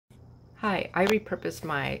Hi, I repurposed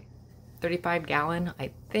my 35-gallon,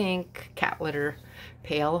 I think, cat litter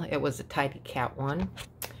pail. It was a Tidy Cat one,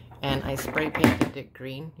 and I spray painted it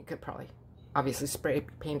green. You could probably obviously spray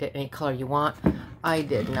paint it any color you want. I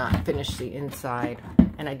did not finish the inside,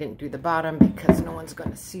 and I didn't do the bottom because no one's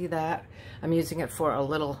going to see that. I'm using it for a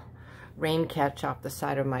little rain catch off the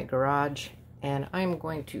side of my garage, and I'm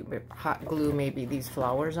going to hot glue maybe these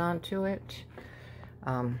flowers onto it.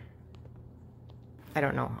 I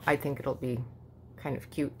don't know. I think it'll be kind of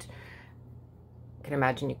cute. I can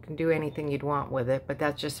imagine you can do anything you'd want with it, but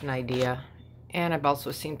that's just an idea. And I've also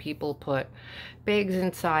seen people put bags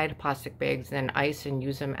inside, plastic bags, and ice and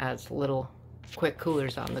use them as little quick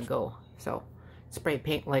coolers on the go. So spray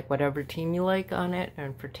paint like whatever team you like on it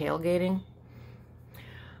and for tailgating.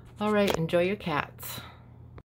 All right, enjoy your cats.